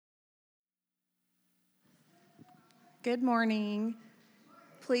Good morning.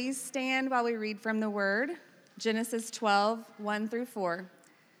 Please stand while we read from the Word, Genesis 12, 1 through 4.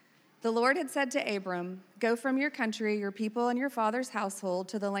 The Lord had said to Abram, "Go from your country, your people, and your father's household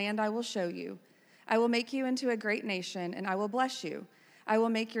to the land I will show you. I will make you into a great nation, and I will bless you. I will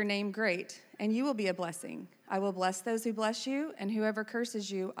make your name great, and you will be a blessing. I will bless those who bless you, and whoever curses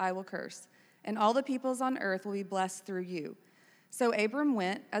you, I will curse. And all the peoples on earth will be blessed through you." So Abram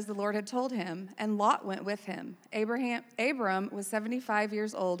went, as the Lord had told him, and Lot went with him. Abram was 75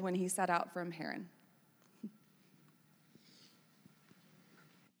 years old when he set out from Haran.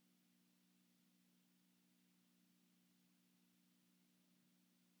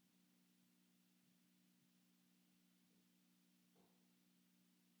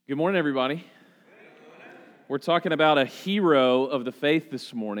 Good morning, everybody. We're talking about a hero of the faith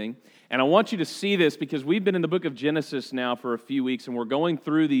this morning, and I want you to see this because we've been in the book of Genesis now for a few weeks, and we're going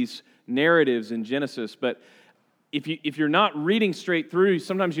through these narratives in Genesis, but if you're not reading straight through,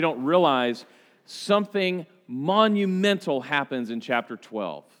 sometimes you don't realize something monumental happens in chapter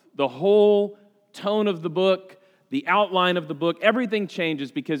 12. The whole tone of the book, the outline of the book, everything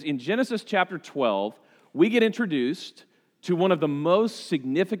changes because in Genesis chapter 12, we get introduced to one of the most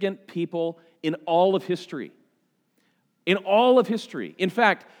significant people in all of history. In all of history. In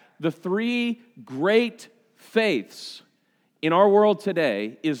fact, the three great faiths in our world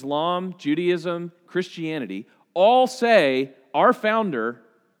today, Islam, Judaism, Christianity, all say our founder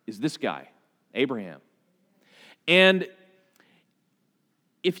is this guy, Abraham. And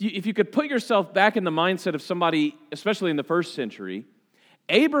if you could put yourself back in the mindset of somebody, especially in the first century,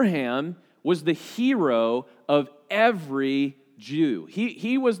 Abraham was the hero of every Jew.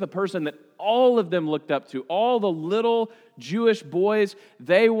 He was the person that all of them looked up to. All the little Jewish boys,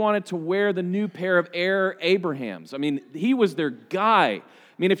 they wanted to wear the new pair of Air Abrahams. I mean, he was their guy. I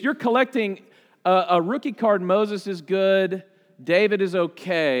mean, if you're collecting a rookie card, Moses is good, David is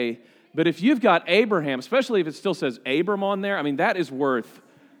okay, but if you've got Abraham, especially if it still says Abram on there, I mean, that is worth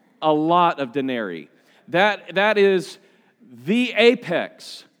a lot of denarii. That is the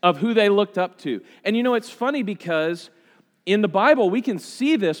apex of who they looked up to. And you know, it's funny because in the Bible, we can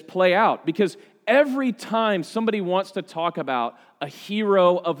see this play out because every time somebody wants to talk about a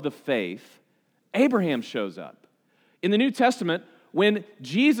hero of the faith, Abraham shows up. In the New Testament, when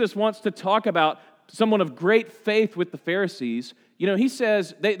Jesus wants to talk about someone of great faith with the Pharisees, you know, he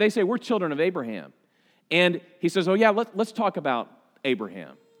says, they say, we're children of Abraham. And he says, oh yeah, let's talk about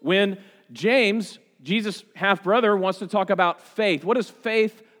Abraham. When James, Jesus' half-brother, wants to talk about faith, what does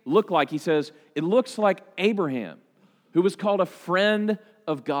faith look like? He says, it looks like Abraham, who was called a friend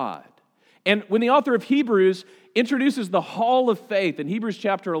of God. And when the author of Hebrews introduces the hall of faith in Hebrews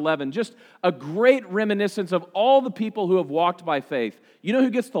chapter 11, just a great reminiscence of all the people who have walked by faith. You know who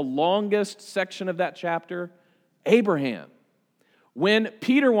gets the longest section of that chapter? Abraham. When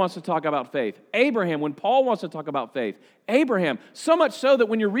Peter wants to talk about faith, Abraham. When Paul wants to talk about faith, Abraham. So much so that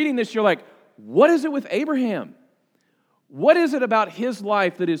when you're reading this, you're like, what is it with Abraham? What is it about his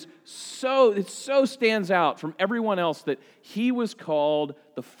life that it so stands out from everyone else that he was called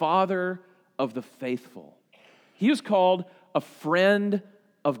the father of the faithful? He was called a friend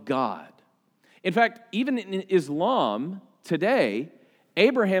of God. In fact, even in Islam today,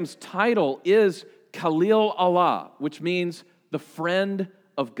 Abraham's title is Khalil Allah, which means the friend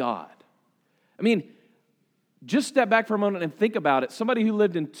of God. I mean, just step back for a moment and think about it. Somebody who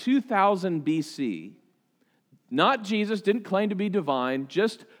lived in 2000 BC, not Jesus, didn't claim to be divine,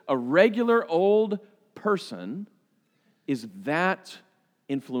 just a regular old person, is that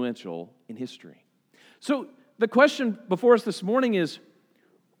influential in history. So the question before us this morning is,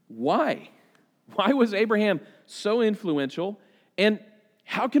 why? Why was Abraham so influential? And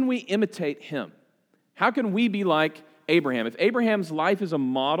how can we imitate him? How can we be like Abraham? If Abraham's life is a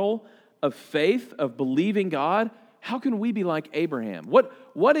model of faith, of believing God, how can we be like Abraham?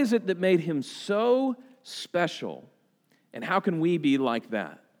 What is it that made him so special, and how can we be like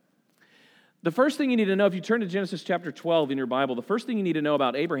that? The first thing you need to know, if you turn to Genesis chapter 12 in your Bible, the first thing you need to know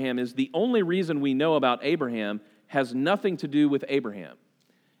about Abraham is the only reason we know about Abraham has nothing to do with Abraham.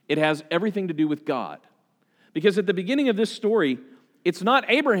 It has everything to do with God. Because at the beginning of this story, it's not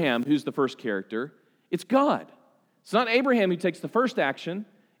Abraham who's the first character, it's God. It's not Abraham who takes the first action,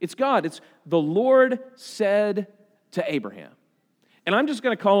 it's God. It's the Lord said to Abraham. And I'm just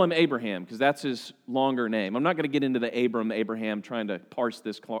going to call him Abraham because that's his longer name. I'm not going to get into the Abraham, trying to parse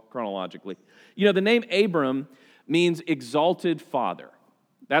this chronologically. You know, the name Abram means exalted father.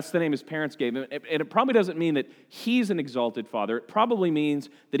 That's the name his parents gave him. And it probably doesn't mean that he's an exalted father. It probably means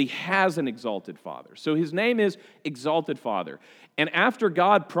that he has an exalted father. So his name is Exalted Father. And after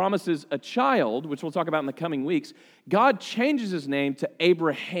God promises a child, which we'll talk about in the coming weeks, God changes his name to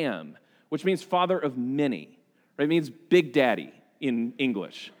Abraham, which means father of many. Right? It means big daddy in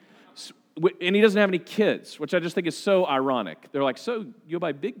English. And he doesn't have any kids, which I just think is so ironic. They're like, so you go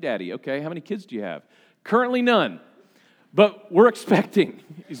by Big Daddy, okay, how many kids do you have? Currently none, but we're expecting.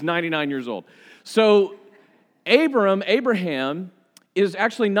 He's 99 years old. So Abraham, is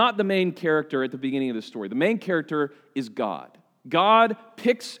actually not the main character at the beginning of the story. The main character is God. God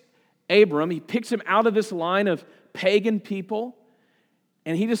picks Abram, he picks him out of this line of pagan people,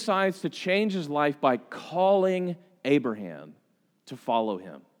 and he decides to change his life by calling Abraham to follow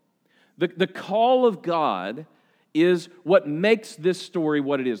him. The call of God is what makes this story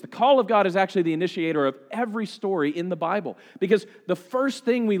what it is. The call of God is actually the initiator of every story in the Bible, because the first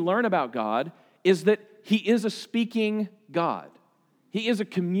thing we learn about God is that he is a speaking God. He is a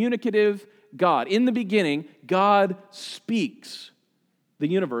communicative God. In the beginning, God speaks the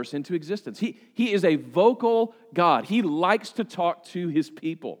universe into existence. He is a vocal God. He likes to talk to his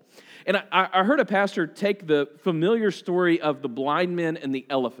people. And I heard a pastor take the familiar story of the blind men and the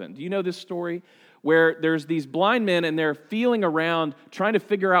elephant. Do you know this story? Where there's these blind men and they're feeling around trying to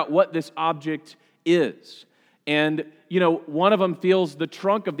figure out what this object is. And, one of them feels the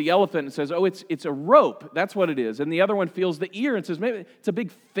trunk of the elephant and says, oh, it's a rope. That's what it is. And the other one feels the ear and says, maybe it's a big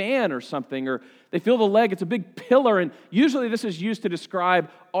fan or something. Or they feel the leg, it's a big pillar. And usually this is used to describe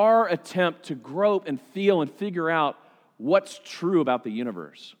our attempt to grope and feel and figure out what's true about the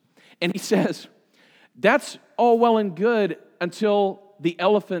universe. And he says, that's all well and good until the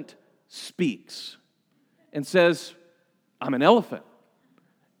elephant speaks and says, I'm an elephant.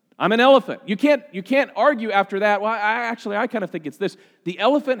 I'm an elephant. You can't argue after that. Well, I kind of think it's this. The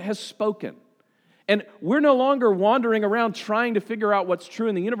elephant has spoken. And we're no longer wandering around trying to figure out what's true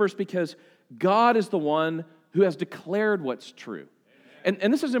in the universe, because God is the one who has declared what's true.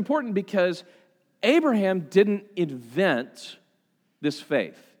 And this is important because Abraham didn't invent this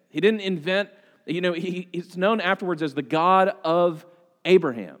faith. He didn't invent, he's known afterwards as the God of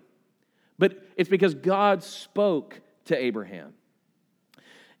Abraham. But it's because God spoke to Abraham.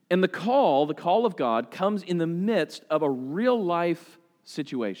 And the call of God comes in the midst of a real life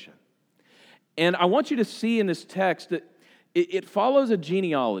situation. And I want you to see in this text that it follows a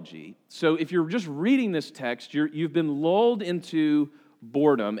genealogy. So if you're just reading this text, you've been lulled into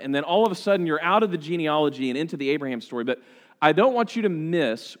boredom, and then all of a sudden you're out of the genealogy and into the Abraham story. But I don't want you to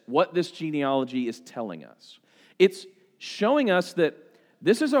miss what this genealogy is telling us. It's showing us that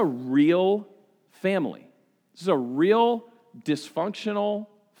this is a real family. This is a real dysfunctional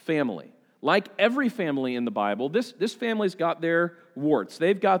family. Like every family in the Bible, this family's got their warts.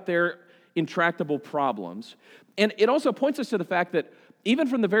 They've got their intractable problems. And it also points us to the fact that even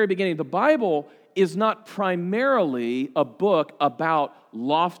from the very beginning, the Bible is not primarily a book about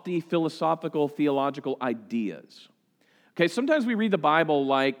lofty philosophical, theological ideas. Okay, sometimes we read the Bible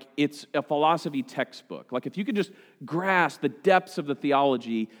like it's a philosophy textbook. Like if you could just grasp the depths of the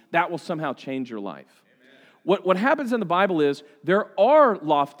theology, that will somehow change your life. What happens in the Bible is there are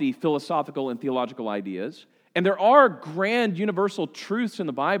lofty philosophical and theological ideas, and there are grand universal truths in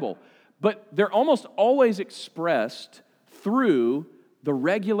the Bible, but they're almost always expressed through the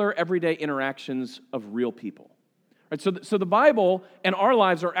regular, everyday interactions of real people. Right? So the Bible and our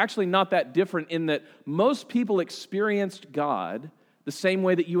lives are actually not that different in that most people experienced God the same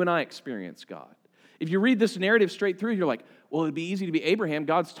way that you and I experience God. If you read this narrative straight through, you're like, well, it'd be easy to be Abraham.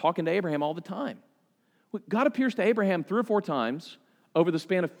 God's talking to Abraham all the time. God appears to Abraham 3 or 4 times over the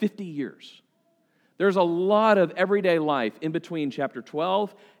span of 50 years. There's a lot of everyday life in between chapter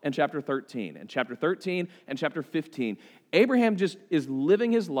 12 and chapter 13, and chapter 13 and chapter 15. Abraham just is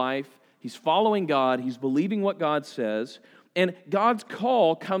living his life. He's following God. He's believing what God says. And God's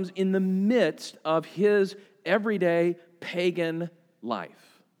call comes in the midst of his everyday pagan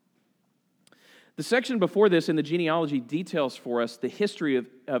life. The section before this in the genealogy details for us the history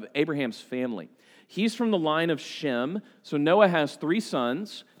of Abraham's family. He's from the line of Shem. So Noah has 3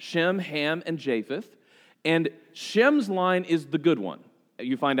 sons, Shem, Ham, and Japheth. And Shem's line is the good one,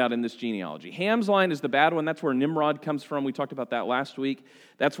 you find out in this genealogy. Ham's line is the bad one. That's where Nimrod comes from. We talked about that last week.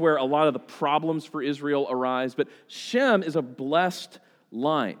 That's where a lot of the problems for Israel arise. But Shem is a blessed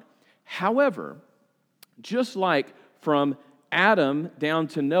line. However, just like from Adam down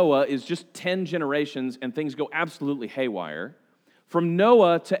to Noah is just 10 generations and things go absolutely haywire, from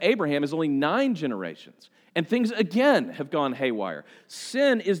Noah to Abraham is only 9 generations, and things again have gone haywire.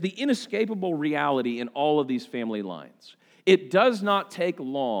 Sin is the inescapable reality in all of these family lines. it does not take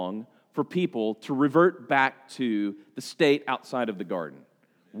long for people to revert back to the state outside of the garden,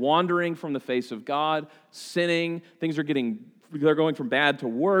 wandering from the face of God, sinning, they're going from bad to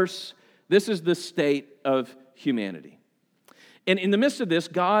worse. This is the state of humanity. And in the midst of this,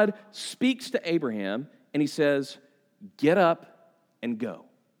 God speaks to Abraham, and he says, get up and go.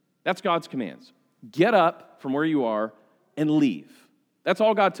 That's God's commands. Get up from where you are and leave. That's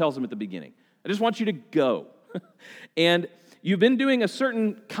all God tells him at the beginning. I just want you to go. And you've been doing a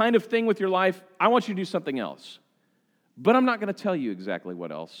certain kind of thing with your life. I want you to do something else. But I'm not going to tell you exactly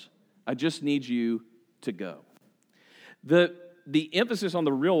what else. I just need you to go. The emphasis on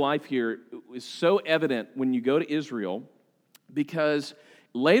the real life here is so evident when you go to Israel, because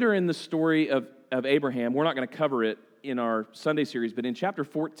later in the story of Abraham, we're not going to cover it in our Sunday series, but in chapter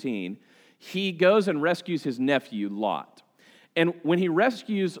 14, he goes and rescues his nephew, Lot. And when he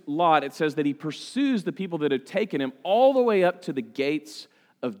rescues Lot, it says that he pursues the people that have taken him all the way up to the gates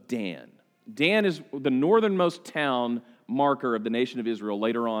of Dan. Dan is the northernmost town marker of the nation of Israel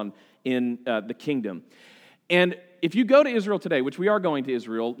later on in the kingdom. And if you go to Israel today, which we are going to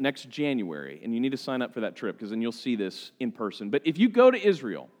Israel next January, and you need to sign up for that trip because then you'll see this in person. But if you go to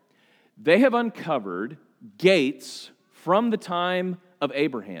Israel, they have uncovered gates from the time of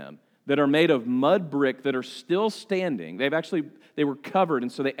Abraham that are made of mud brick that are still standing. They were covered,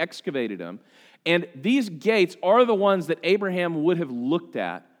 and so they excavated them. And these gates are the ones that Abraham would have looked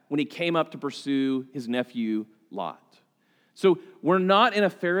at when he came up to pursue his nephew Lot. So we're not in a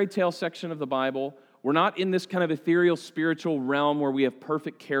fairy tale section of the Bible. We're not in this kind of ethereal spiritual realm where we have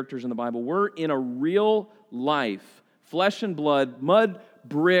perfect characters in the Bible. We're in a real life, flesh and blood, mud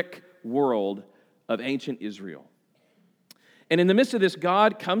brick world of ancient Israel. And in the midst of this,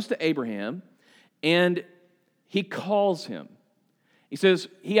 God comes to Abraham and he calls him. He says,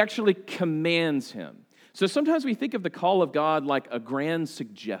 he actually commands him. So sometimes we think of the call of God like a grand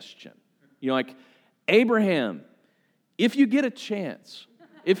suggestion. Like, Abraham, if you get a chance,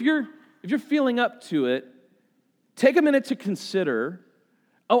 if you're feeling up to it, take a minute to consider,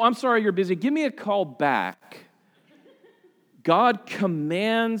 oh, I'm sorry you're busy, give me a call back. God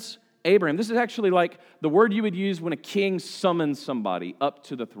commands Abraham. This is actually like the word you would use when a king summons somebody up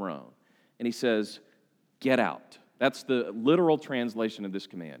to the throne. And he says, get out. That's the literal translation of this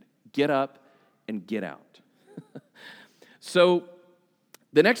command. Get up and get out. So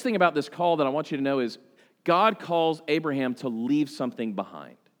the next thing about this call that I want you to know is God calls Abraham to leave something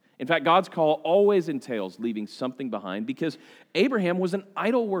behind. In fact, God's call always entails leaving something behind because Abraham was an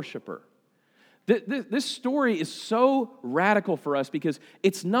idol worshiper. This story is so radical for us because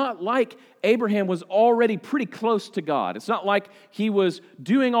it's not like Abraham was already pretty close to God. It's not like he was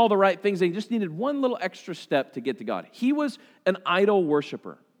doing all the right things and he just needed one little extra step to get to God. He was an idol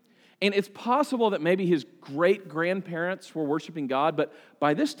worshiper. And it's possible that maybe his great-grandparents were worshiping God, but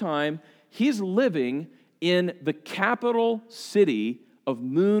by this time, he's living in the capital city of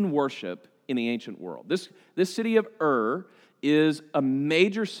moon worship in the ancient world. This city of Ur is a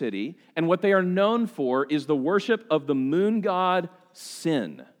major city, and what they are known for is the worship of the moon god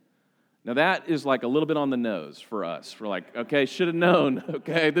Sin. Now that is like a little bit on the nose for us. We're like, okay, should have known.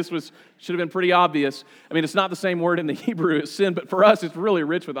 Okay, should have been pretty obvious. I mean, it's not the same word in the Hebrew as sin, but for us, it's really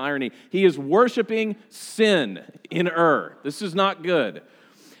rich with irony. He is worshiping Sin in Ur. This is not good.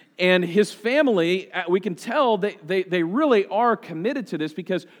 And his family, we can tell they really are committed to this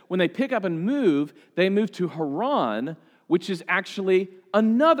because when they pick up and move, they move to Haran, which is actually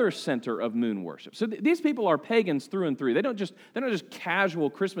another center of moon worship. So these people are pagans through and through. They're not just casual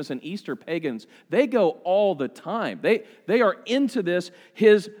Christmas and Easter pagans. They go all the time. They are into this.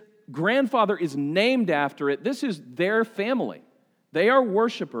 His grandfather is named after it. This is their family. They are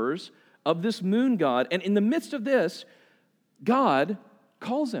worshipers of this moon god. And in the midst of this, God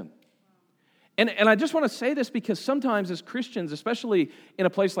calls him. And I just want to say this because sometimes as Christians, especially in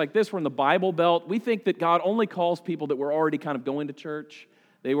a place like this, we're in the Bible Belt, we think that God only calls people that were already kind of going to church.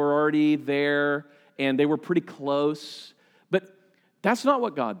 They were already there, and they were pretty close. But that's not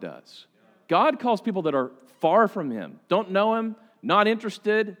what God does. God calls people that are far from Him, don't know Him, not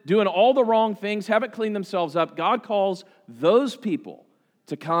interested, doing all the wrong things, haven't cleaned themselves up. God calls those people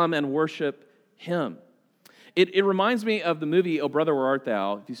to come and worship Him. It reminds me of the movie Oh Brother, Where Art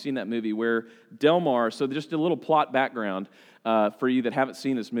Thou, if you've seen that movie, where Delmar, so just a little plot background for you that haven't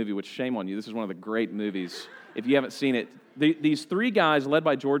seen this movie, which shame on you, this is one of the great movies. If you haven't seen it, these three guys led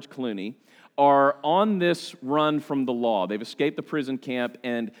by George Clooney are on this run from the law. They've escaped the prison camp,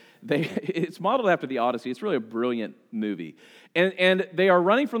 and it's modeled after the Odyssey. It's really a brilliant movie. And they are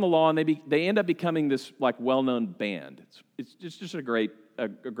running from the law, and they end up becoming this like well-known band. It's just a great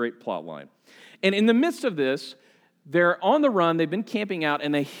plot line. And in the midst of this, they're on the run, they've been camping out,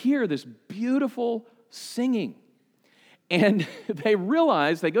 and they hear this beautiful singing. And they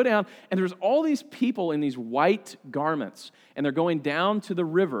realize, they go down, and there's all these people in these white garments, and they're going down to the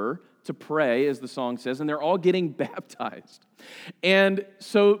river to pray, as the song says, and they're all getting baptized. And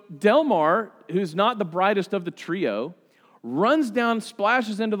so Delmar, who's not the brightest of the trio, runs down,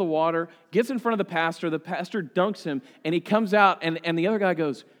 splashes into the water, gets in front of the pastor dunks him, and he comes out, and the other guy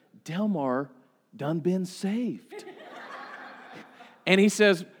goes, Delmar done been saved. And he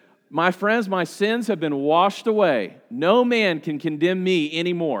says, my friends, my sins have been washed away. No man can condemn me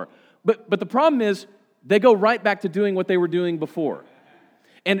anymore. But the problem is, they go right back to doing what they were doing before.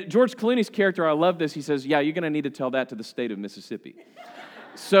 And George Clooney's character, I love this, he says, yeah, you're going to need to tell that to the state of Mississippi.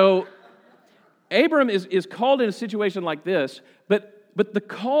 So Abram is called in a situation like this, but the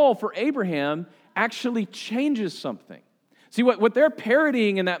call for Abraham actually changes something. See, what they're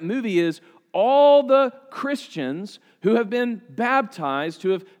parodying in that movie is all the Christians who have been baptized,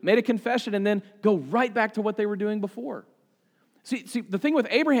 who have made a confession, and then go right back to what they were doing before. See, the thing with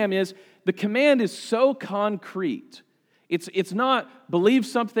Abraham is the command is so concrete. It's not believe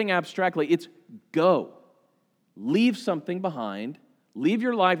something abstractly. It's go. Leave something behind. Leave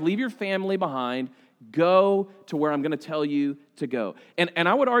your life, leave your family behind. Go to where I'm going to tell you to go. And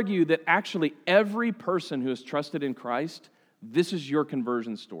I would argue that actually every person who has trusted in Christ, this is your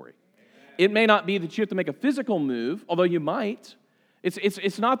conversion story. It may not be that you have to make a physical move, although you might.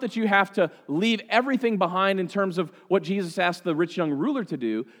 It's not that you have to leave everything behind in terms of what Jesus asked the rich young ruler to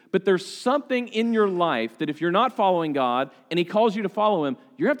do, but there's something in your life that if you're not following God and He calls you to follow Him,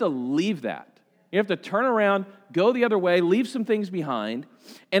 you have to leave that. You have to turn around, go the other way, leave some things behind.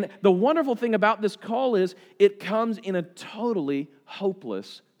 And the wonderful thing about this call is it comes in a totally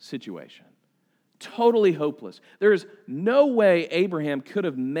hopeless situation. Totally hopeless. There is no way Abraham could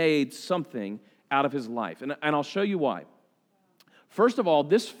have made something out of his life. And I'll show you why. First of all,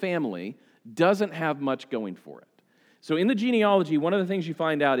 this family doesn't have much going for it. So in the genealogy, one of the things you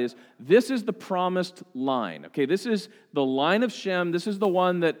find out is this is the promised line. Okay, this is the line of Shem. This is the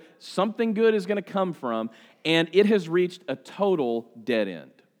one that something good is going to come from, and it has reached a total dead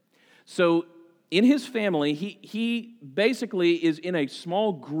end. So in his family, he basically is in a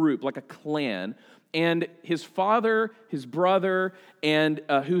small group, like a clan, and his father, his brother, and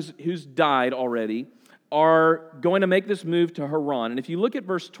who's died already, are going to make this move to Haran. And if you look at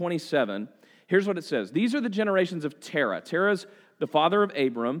verse 27, here's what it says. These are the generations of Terah. Terah's the father of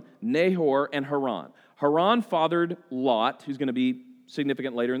Abram, Nahor, and Haran. Haran fathered Lot, who's going to be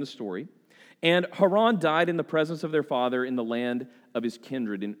significant later in the story. And Haran died in the presence of their father in the land of his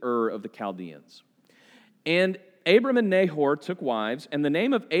kindred in Ur of the Chaldeans. And Abram and Nahor took wives, and the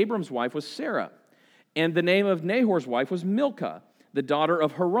name of Abram's wife was Sarah. And the name of Nahor's wife was Milcah, the daughter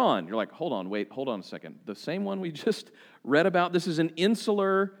of Haran. You're like, hold on a second. The same one we just read about? This is an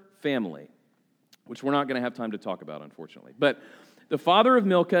insular family, which we're not going to have time to talk about, unfortunately. But the father of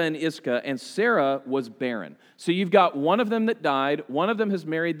Milcah and Iscah, and Sarah was barren. So you've got one of them that died, one of them has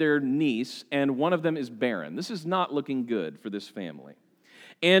married their niece, and one of them is barren. This is not looking good for this family.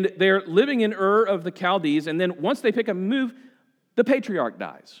 And they're living in Ur of the Chaldees, and then once they pick a move, the patriarch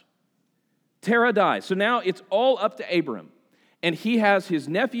dies. Terah dies. So now it's all up to Abram. And he has his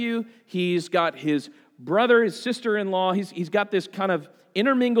nephew, he's got his brother, his sister-in-law, he's got this kind of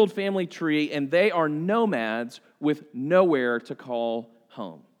intermingled family tree, and they are nomads with nowhere to call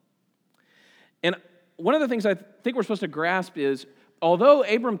home. And one of the things I think we're supposed to grasp is, although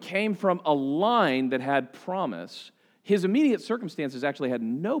Abram came from a line that had promise, his immediate circumstances actually had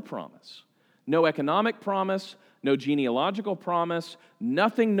no promise. No economic promise, no genealogical promise,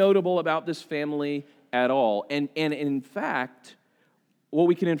 nothing notable about this family at all. And in fact, what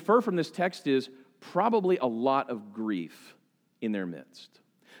we can infer from this text is probably a lot of grief in their midst.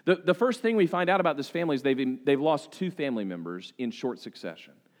 The first thing we find out about this family is they've lost two family members in short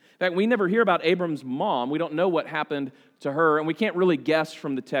succession. In fact, we never hear about Abram's mom. We don't know what happened to her, and we can't really guess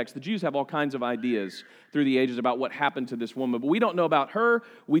from the text. The Jews have all kinds of ideas through the ages about what happened to this woman, but we don't know about her.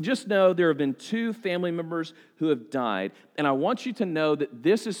 We just know there have been two family members who have died, and I want you to know that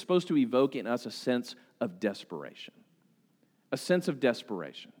this is supposed to evoke in us a sense of desperation. A sense of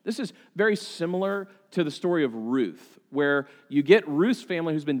desperation. This is very similar to the story of Ruth, where you get Ruth's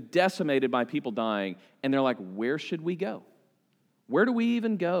family who's been decimated by people dying, and they're like, where should we go? Where do we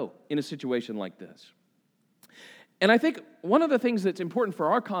even go in a situation like this? And I think one of the things that's important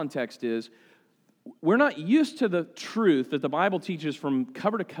for our context is we're not used to the truth that the Bible teaches from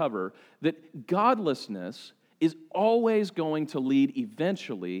cover to cover that godlessness is always going to lead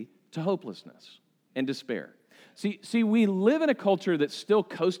eventually to hopelessness and despair. See, we live in a culture that's still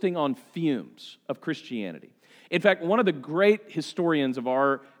coasting on fumes of Christianity. In fact, one of the great historians of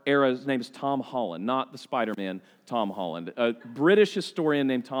our era, his name is Tom Holland, not the Spider-Man Tom Holland, a British historian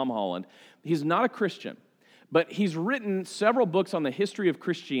named Tom Holland. He's not a Christian, but he's written several books on the history of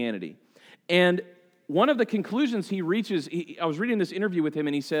Christianity. And one of the conclusions he reaches, I was reading this interview with him,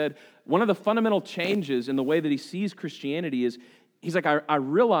 and he said, one of the fundamental changes in the way that he sees Christianity is, he's like, I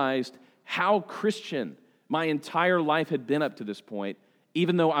realized how Christian my entire life had been up to this point,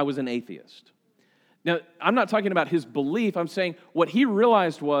 even though I was an atheist. Now, I'm not talking about his belief. I'm saying what he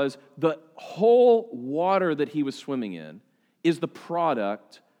realized was the whole water that he was swimming in is the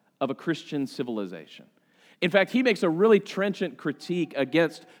product of a Christian civilization. In fact, he makes a really trenchant critique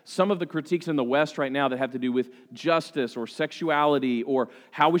against some of the critiques in the West right now that have to do with justice or sexuality or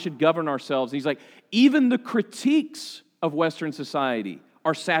how we should govern ourselves. And he's like, even the critiques of Western society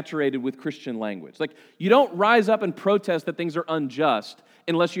are saturated with Christian language. Like, you don't rise up and protest that things are unjust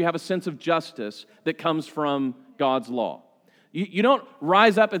unless you have a sense of justice that comes from God's law. You don't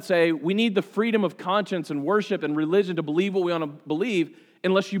rise up and say, we need the freedom of conscience and worship and religion to believe what we want to believe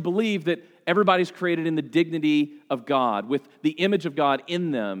unless you believe that everybody's created in the dignity of God, with the image of God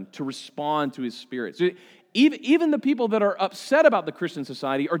in them to respond to His Spirit. So even the people that are upset about the Christian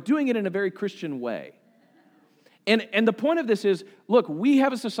society are doing it in a very Christian way. And the point of this is, look, we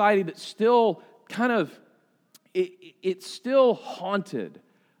have a society that's still kind of, it's still haunted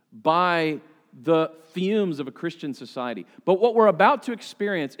by the fumes of a Christian society. But what we're about to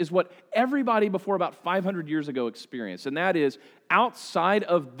experience is what everybody before about 500 years ago experienced, and that is, outside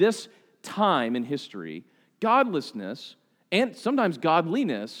of this time in history, godlessness and sometimes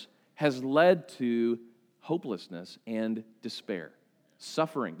godliness has led to hopelessness and despair,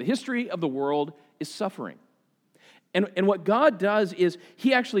 suffering. The history of the world is suffering. And what God does is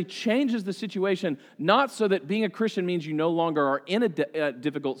He actually changes the situation, not so that being a Christian means you no longer are in a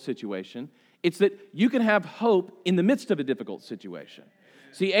difficult situation. It's that you can have hope in the midst of a difficult situation.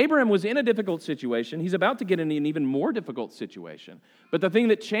 See, Abraham was in a difficult situation. He's about to get in an even more difficult situation. But the thing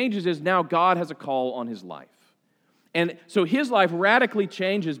that changes is now God has a call on his life. And so his life radically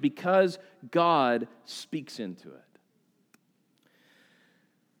changes because God speaks into it.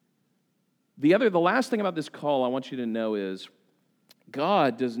 The last thing about this call I want you to know is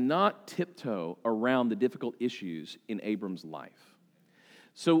God does not tiptoe around the difficult issues in Abram's life.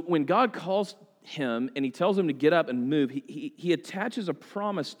 So when God calls him and He tells him to get up and move, he attaches a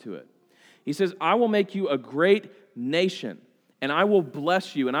promise to it. He says, I will make you a great nation, and I will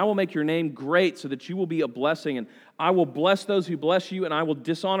bless you, and I will make your name great so that you will be a blessing, and I will bless those who bless you, and I will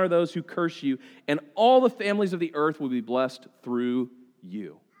dishonor those who curse you, and all the families of the earth will be blessed through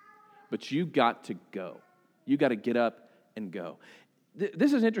you. But you got to go. You got to get up and go.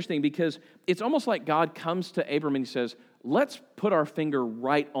 This is interesting because it's almost like God comes to Abram and He says, let's put our finger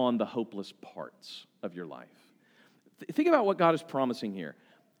right on the hopeless parts of your life. Think about what God is promising here.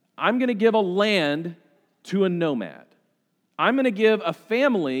 I'm going to give a land to a nomad. I'm going to give a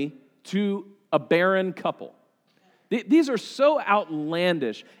family to a barren couple. These are so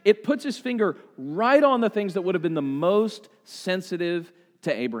outlandish. It puts His finger right on the things that would have been the most sensitive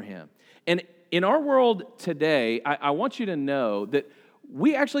to Abraham. And in our world today, I want you to know that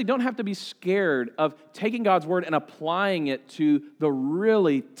we actually don't have to be scared of taking God's word and applying it to the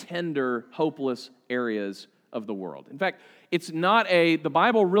really tender, hopeless areas of the world. In fact, the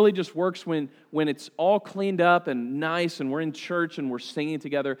Bible really just works when it's all cleaned up and nice and we're in church and we're singing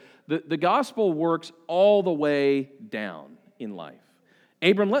together. The gospel works all the way down in life.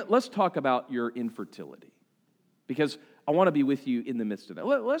 Abram, let's talk about your infertility, because I want to be with you in the midst of that.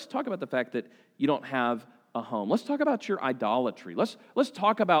 Let's talk about the fact that you don't have a home. Let's talk about your idolatry. Let's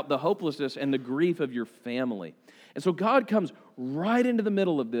talk about the hopelessness and the grief of your family. And so God comes right into the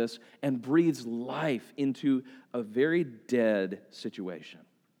middle of this and breathes life into a very dead situation.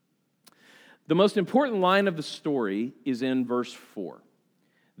 The most important line of the story is in verse 4.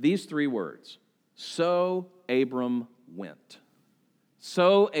 These three words, so Abram went.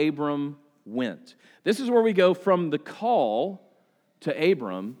 So Abram went. This is where we go from the call to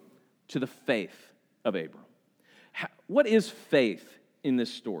Abram to the faith of Abram. What is faith in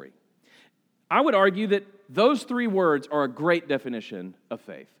this story? I would argue that those three words are a great definition of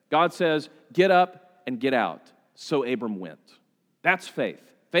faith. God says, get up and get out. So Abram went. That's faith.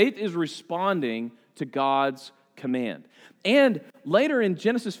 Faith is responding to God's command. And later in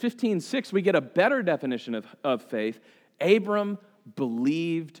Genesis 15:6, we get a better definition of faith. Abram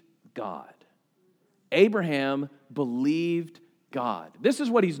believed God. Abraham believed God. This is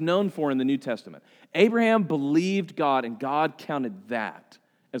what he's known for in the New Testament. Abraham believed God, and God counted that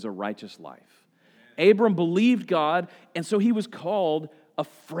as a righteous life. Abram believed God, and so he was called a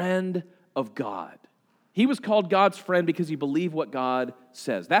friend of God. He was called God's friend because he believed what God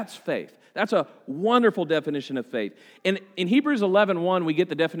says. That's faith. That's a wonderful definition of faith. And in Hebrews 11:1, we get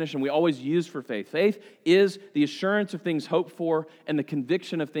the definition we always use for faith. Faith is the assurance of things hoped for and the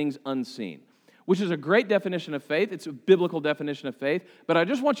conviction of things unseen, which is a great definition of faith. It's a biblical definition of faith. But I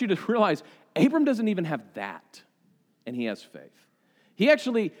just want you to realize Abram doesn't even have that, and he has faith. He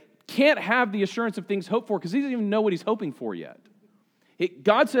actually can't have the assurance of things hoped for because he doesn't even know what he's hoping for yet.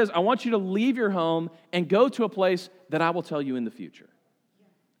 God says, I want you to leave your home and go to a place that I will tell you in the future.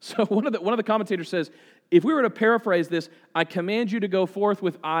 So one of the commentators says, if we were to paraphrase this, I command you to go forth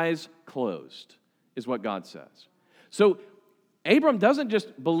with eyes closed, is what God says. So Abram doesn't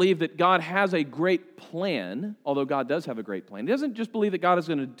just believe that God has a great plan, although God does have a great plan. He doesn't just believe that God is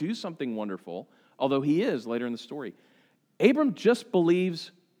going to do something wonderful, although he is later in the story. Abram just believes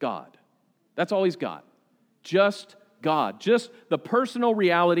God. That's all he's got. Just God. Just the personal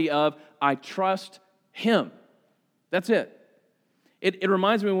reality of, I trust him. That's it. It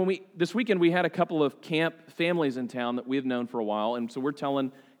reminds me this weekend we had a couple of camp families in town that we have known for a while, and so we're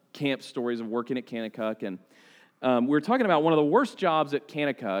telling camp stories of working at Kanakuk, and we were talking about one of the worst jobs at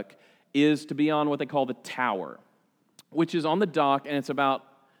Kanakuk is to be on what they call the tower, which is on the dock, and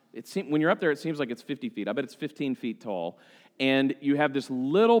when you're up there, it seems like it's 50 feet. I bet it's 15 feet tall, and you have this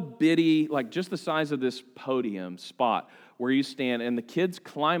little bitty, like just the size of this podium spot where you stand, and the kids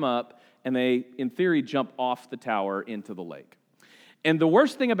climb up, and they, in theory, jump off the tower into the lake. And the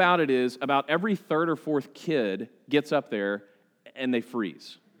worst thing about it is about every third or fourth kid gets up there and they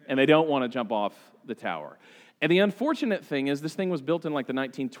freeze. And they don't want to jump off the tower. And the unfortunate thing is this thing was built in like the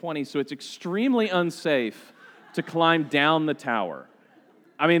 1920s, so it's extremely unsafe to climb down the tower.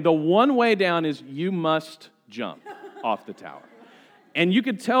 I mean, the one way down is you must jump off the tower. And you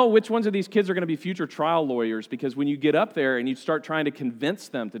could tell which ones of these kids are going to be future trial lawyers because when you get up there and you start trying to convince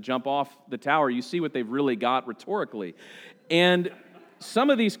them to jump off the tower, you see what they've really got rhetorically. And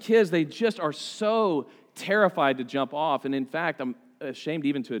some of these kids, they just are so terrified to jump off. And in fact, I'm ashamed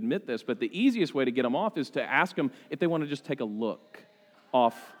even to admit this, but the easiest way to get them off is to ask them if they want to just take a look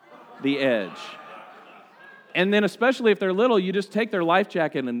off the edge. And then especially if they're little, you just take their life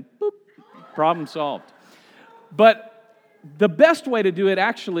jacket and boop, problem solved. But the best way to do it,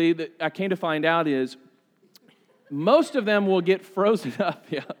 actually, that I came to find out is most of them will get frozen up.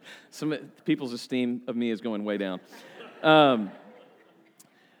 Yeah, some people's esteem of me is going way down.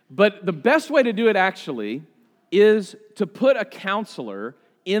 But the best way to do it, actually, is to put a counselor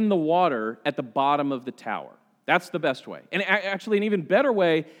in the water at the bottom of the tower. That's the best way. And actually, an even better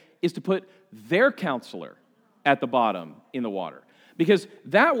way is to put their counselor at the bottom in the water. Because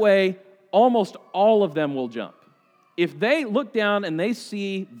that way, almost all of them will jump. If they look down and they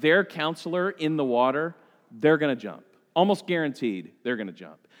see their counselor in the water, they're going to jump. Almost guaranteed they're going to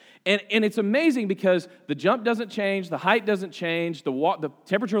jump. And it's amazing because the jump doesn't change, the height doesn't change, the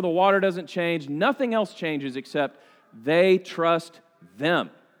temperature of the water doesn't change, nothing else changes except they trust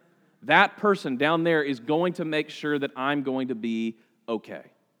them. That person down there is going to make sure that I'm going to be okay.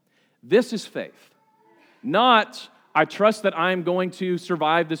 This is faith. Not, I trust that I'm going to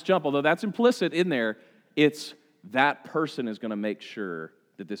survive this jump, although that's implicit in there. It's that person is going to make sure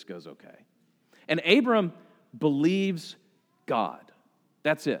that this goes okay. And Abram believes God.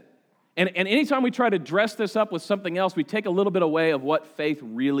 That's it. And anytime we try to dress this up with something else, we take a little bit away of what faith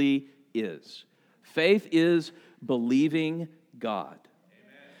really is. Faith is believing God.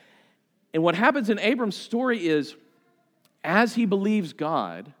 Amen. And what happens in Abram's story is, as he believes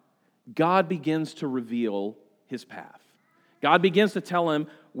God, God begins to reveal his path. God begins to tell him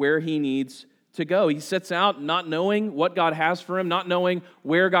where he needs to go. He sets out not knowing what God has for him, not knowing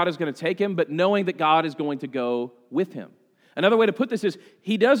where God is going to take him, but knowing that God is going to go with him. Another way to put this is,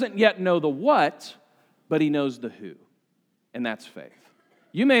 he doesn't yet know the what, but he knows the who. And that's faith.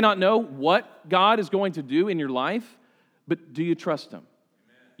 You may not know what God is going to do in your life, but do you trust him?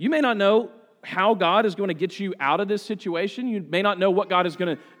 Amen. You may not know how God is going to get you out of this situation. You may not know what God is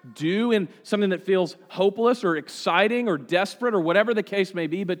going to do in something that feels hopeless or exciting or desperate or whatever the case may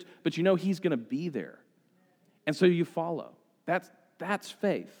be, but you know he's going to be there. And so you follow. That's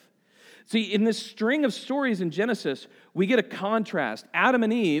faith. See, in this string of stories in Genesis, we get a contrast. Adam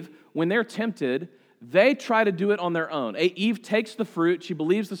and Eve, when they're tempted, they try to do it on their own. Eve takes the fruit, she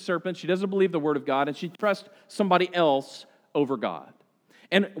believes the serpent, she doesn't believe the word of God, and she trusts somebody else over God.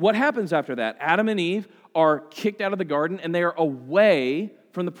 And what happens after that? Adam and Eve are kicked out of the garden, and they are away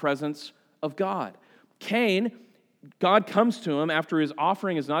from the presence of God. Cain, God comes to him after his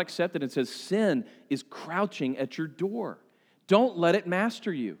offering is not accepted and says, sin is crouching at your door. Don't let it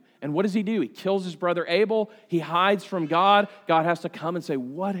master you. And what does he do? He kills his brother Abel. He hides from God. God has to come and say,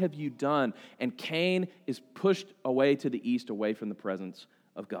 what have you done? And Cain is pushed away to the east, away from the presence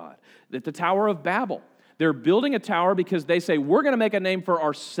of God. At the Tower of Babel, they're building a tower because they say, we're going to make a name for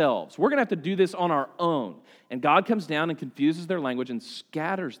ourselves. We're going to have to do this on our own. And God comes down and confuses their language and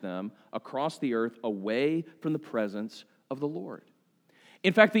scatters them across the earth away from the presence of the Lord.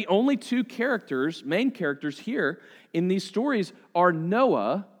 In fact, the only two characters, main characters here in these stories are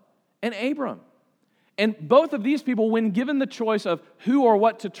Noah and Abram. And both of these people, when given the choice of who or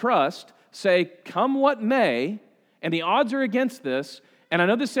what to trust, say, come what may, and the odds are against this, and I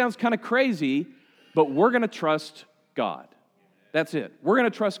know this sounds kind of crazy, but we're going to trust God. That's it. We're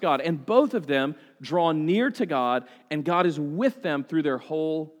going to trust God. And both of them draw near to God, and God is with them through their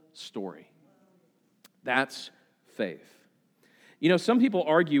whole story. That's faith. You know, some people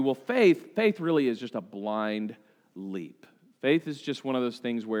argue, well, faith really is just a blind leap. Faith is just one of those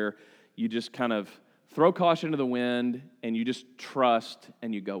things where you just kind of throw caution to the wind and you just trust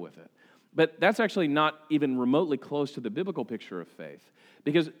and you go with it. But that's actually not even remotely close to the biblical picture of faith,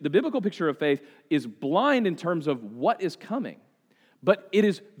 because the biblical picture of faith is blind in terms of what is coming, but it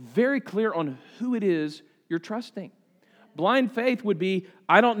is very clear on who it is you're trusting. Blind faith would be,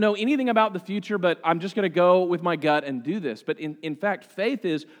 I don't know anything about the future, but I'm just going to go with my gut and do this. But in fact, faith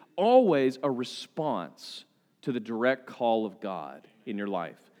is always a response to the direct call of God in your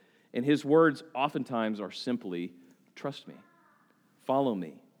life. And His words oftentimes are simply, trust me, follow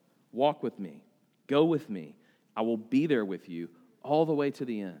me, walk with me, go with me. I will be there with you all the way to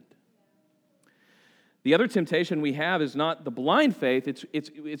the end. The other temptation we have is not the blind faith.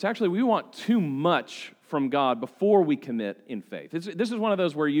 It's actually we want too much from God before we commit in faith. This is one of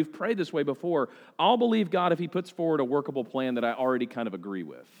those where you've prayed this way before. I'll believe God if He puts forward a workable plan that I already kind of agree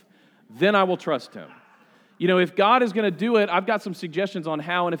with. Then I will trust Him. You know, if God is going to do it, I've got some suggestions on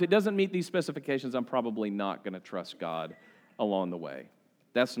how, and if it doesn't meet these specifications, I'm probably not going to trust God along the way.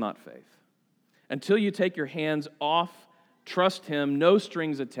 That's not faith. Until you take your hands off, trust Him, no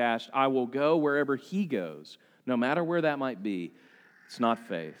strings attached, I will go wherever He goes, no matter where that might be. It's not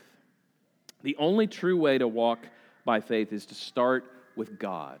faith. The only true way to walk by faith is to start with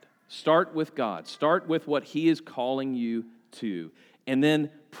God. Start with God. Start with what He is calling you to, and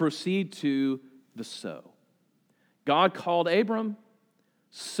then proceed to the so. God called Abram,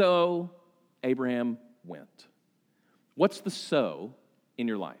 so Abraham went. What's the so in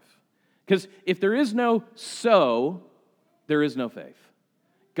your life? Because if there is no so, there is no faith.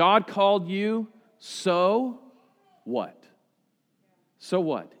 God called you, so what? So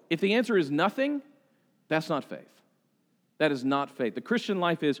what? If the answer is nothing, that's not faith. That is not faith. The Christian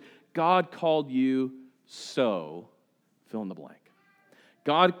life is God called you, so fill in the blank.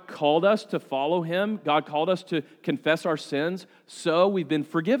 God called us to follow Him. God called us to confess our sins, so we've been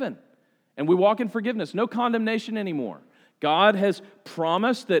forgiven. And we walk in forgiveness. No condemnation anymore. God has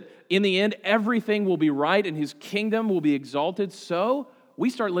promised that in the end, everything will be right and His kingdom will be exalted. So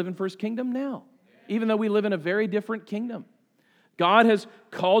we start living for His kingdom now, even though we live in a very different kingdom. God has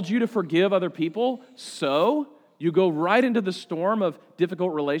called you to forgive other people, so you go right into the storm of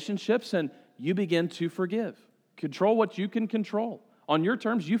difficult relationships and you begin to forgive. Control what you can control. On your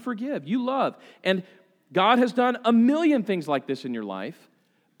terms, you forgive, you love. And God has done a million things like this in your life,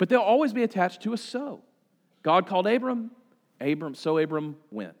 but they'll always be attached to a so. God called Abram, so Abram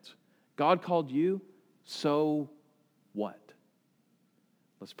went. God called you, so what?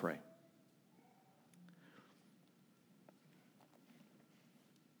 Let's pray.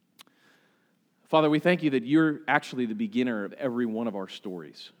 Father, we thank you that you're actually the beginner of every one of our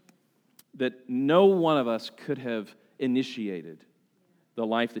stories, that no one of us could have initiated the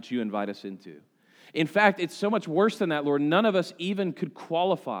life that you invite us into. In fact, it's so much worse than that, Lord. None of us even could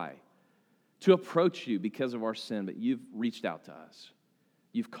qualify to approach you because of our sin, but you've reached out to us.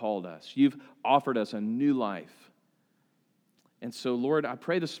 You've called us. You've offered us a new life. And so, Lord, I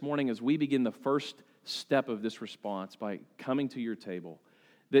pray this morning as we begin the first step of this response by coming to your table,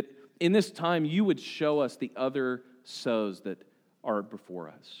 that in this time you would show us the other sows that are before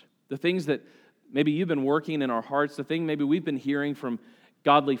us. The things that maybe you've been working in our hearts, the thing maybe we've been hearing from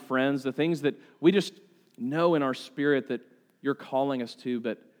godly friends, the things that we just know in our spirit that you're calling us to,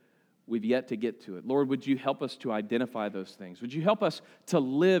 but we've yet to get to it. Lord, would you help us to identify those things? Would you help us to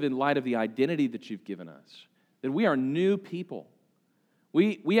live in light of the identity that you've given us? That we are new people.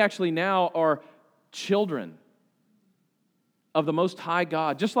 We actually now are children of the Most High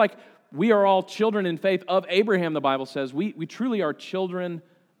God. Just like we are all children in faith of Abraham, the Bible says, we truly are children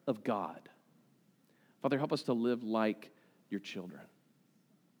of God. Father, help us to live like your children.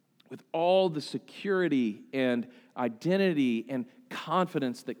 with all the security and identity and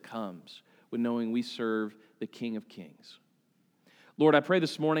confidence that comes with knowing we serve the King of Kings. Lord, I pray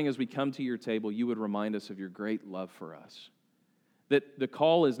this morning as we come to your table, you would remind us of your great love for us. That the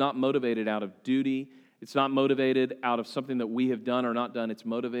call is not motivated out of duty. It's not motivated out of something that we have done or not done. It's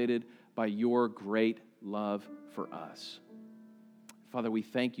motivated by your great love for us. Father, we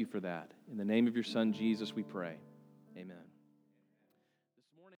thank you for that. In the name of your Son, Jesus, we pray. Amen.